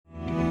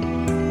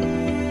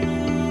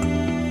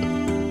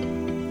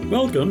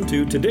Welcome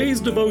to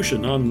today's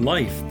devotion on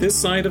life this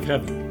side of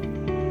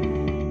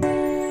heaven.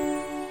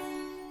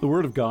 The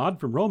Word of God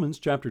from Romans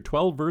chapter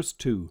 12, verse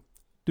 2.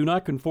 Do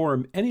not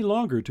conform any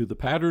longer to the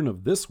pattern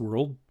of this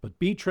world, but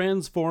be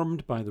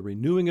transformed by the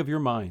renewing of your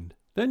mind.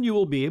 Then you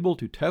will be able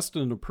to test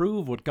and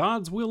approve what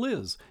God's will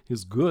is,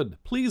 His good,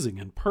 pleasing,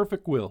 and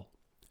perfect will.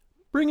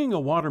 Bringing a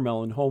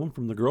watermelon home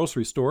from the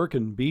grocery store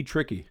can be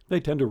tricky. They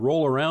tend to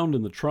roll around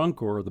in the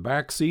trunk or the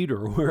back seat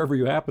or wherever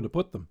you happen to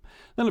put them.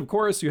 Then, of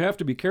course, you have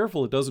to be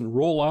careful it doesn't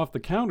roll off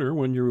the counter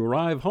when you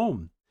arrive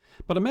home.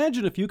 But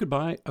imagine if you could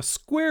buy a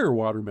square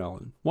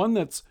watermelon, one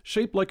that's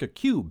shaped like a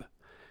cube.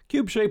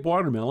 Cube-shaped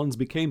watermelons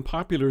became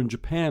popular in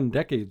Japan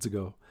decades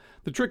ago.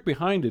 The trick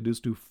behind it is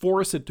to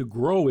force it to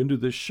grow into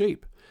this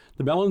shape.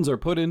 The melons are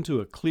put into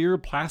a clear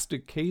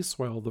plastic case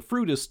while the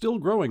fruit is still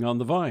growing on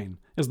the vine.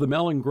 As the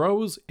melon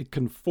grows, it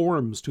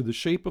conforms to the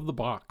shape of the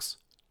box.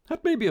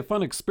 That may be a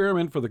fun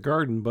experiment for the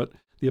garden, but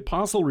the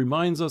apostle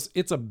reminds us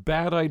it's a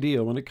bad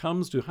idea when it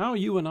comes to how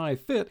you and I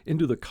fit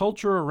into the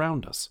culture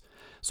around us.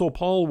 So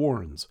Paul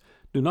warns,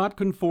 do not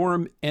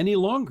conform any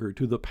longer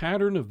to the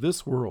pattern of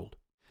this world.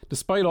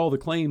 Despite all the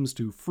claims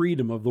to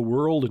freedom of the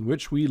world in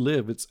which we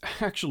live, it's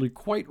actually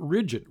quite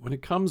rigid when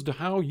it comes to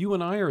how you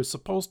and I are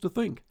supposed to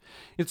think.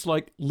 It's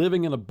like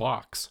living in a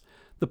box.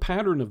 The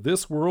pattern of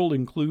this world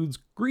includes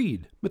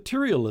greed,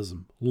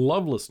 materialism,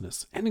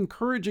 lovelessness, and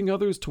encouraging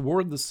others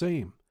toward the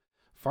same.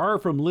 Far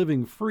from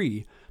living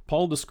free,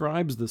 Paul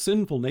describes the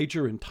sinful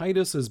nature in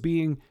Titus as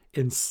being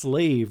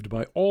enslaved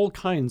by all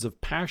kinds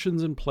of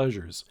passions and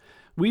pleasures.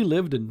 We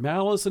lived in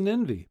malice and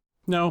envy.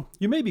 Now,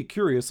 you may be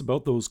curious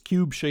about those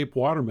cube-shaped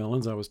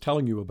watermelons I was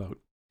telling you about.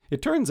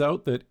 It turns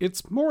out that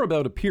it's more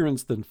about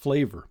appearance than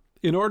flavor.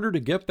 In order to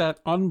get that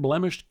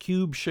unblemished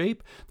cube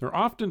shape, they're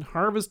often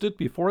harvested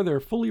before they're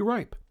fully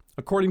ripe.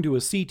 According to a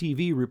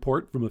CTV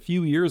report from a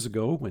few years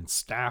ago, when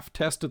staff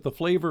tested the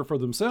flavor for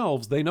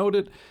themselves, they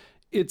noted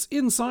its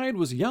inside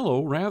was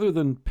yellow rather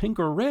than pink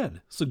or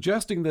red,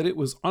 suggesting that it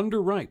was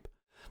underripe.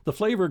 The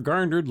flavor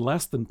garnered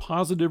less than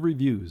positive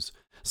reviews.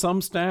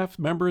 Some staff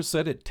members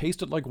said it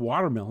tasted like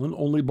watermelon,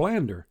 only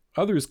blander.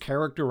 Others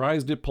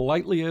characterized it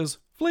politely as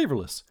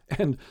flavorless,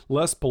 and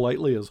less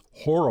politely as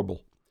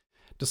horrible,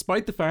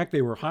 despite the fact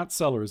they were hot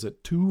sellers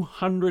at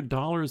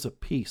 $200 a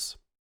piece.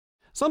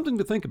 Something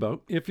to think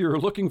about if you're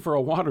looking for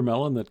a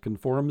watermelon that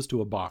conforms to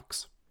a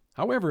box.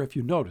 However, if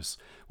you notice,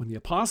 when the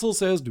apostle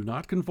says do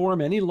not conform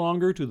any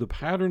longer to the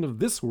pattern of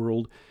this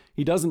world,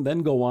 he doesn't then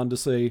go on to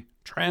say,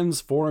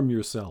 transform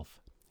yourself.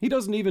 He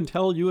doesn't even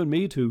tell you and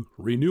me to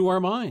renew our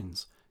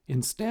minds.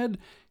 Instead,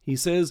 he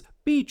says,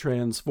 be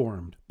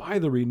transformed by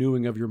the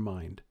renewing of your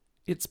mind.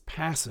 It's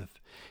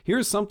passive.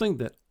 Here's something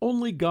that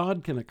only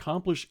God can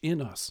accomplish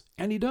in us,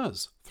 and he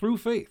does, through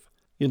faith.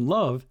 In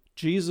love,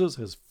 Jesus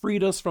has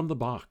freed us from the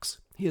box.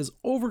 He has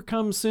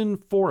overcome sin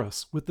for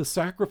us with the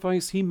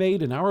sacrifice he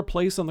made in our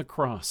place on the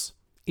cross.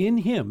 In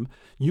him,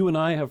 you and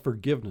I have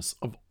forgiveness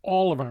of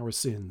all of our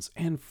sins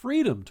and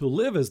freedom to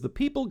live as the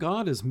people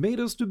God has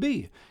made us to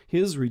be,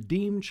 his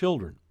redeemed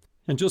children.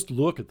 And just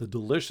look at the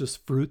delicious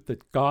fruit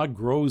that God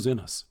grows in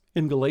us.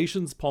 In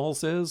Galatians, Paul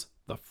says,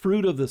 the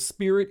fruit of the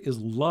Spirit is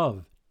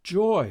love,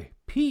 joy,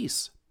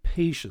 peace,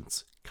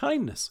 patience,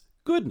 kindness,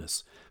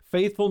 goodness,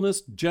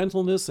 faithfulness,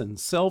 gentleness, and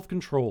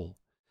self-control.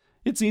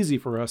 It's easy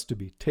for us to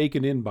be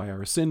taken in by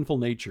our sinful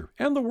nature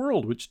and the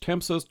world which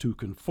tempts us to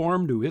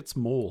conform to its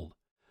mold.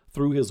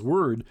 Through his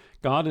word,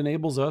 God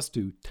enables us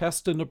to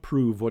test and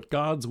approve what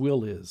God's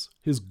will is,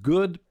 his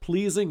good,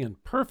 pleasing,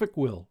 and perfect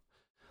will.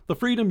 The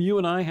freedom you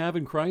and I have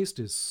in Christ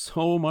is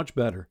so much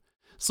better.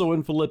 So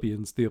in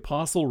Philippians, the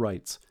apostle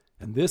writes,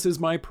 and this is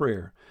my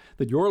prayer,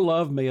 that your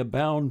love may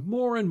abound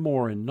more and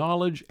more in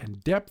knowledge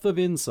and depth of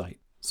insight,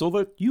 so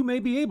that you may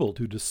be able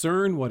to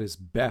discern what is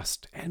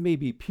best and may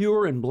be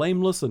pure and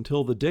blameless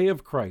until the day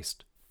of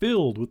Christ,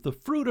 filled with the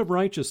fruit of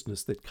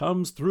righteousness that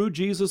comes through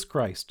Jesus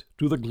Christ,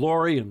 to the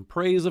glory and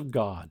praise of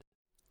God.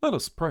 Let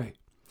us pray.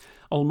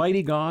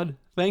 Almighty God,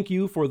 thank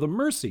you for the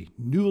mercy,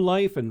 new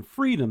life, and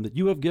freedom that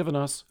you have given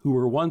us who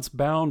were once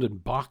bound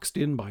and boxed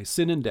in by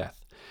sin and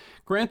death.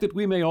 Grant that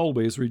we may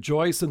always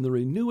rejoice in the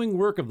renewing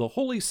work of the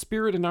Holy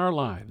Spirit in our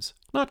lives,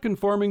 not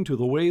conforming to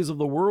the ways of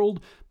the world,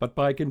 but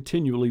by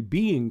continually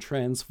being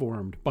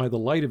transformed by the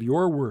light of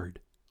your word.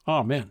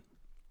 Amen.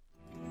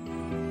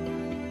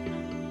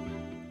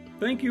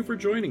 Thank you for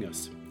joining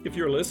us. If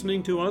you're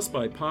listening to us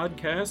by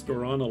podcast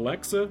or on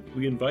Alexa,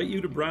 we invite you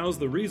to browse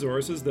the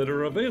resources that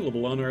are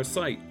available on our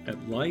site at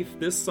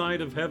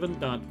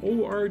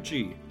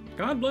lifethissideofheaven.org.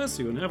 God bless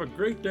you and have a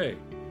great day.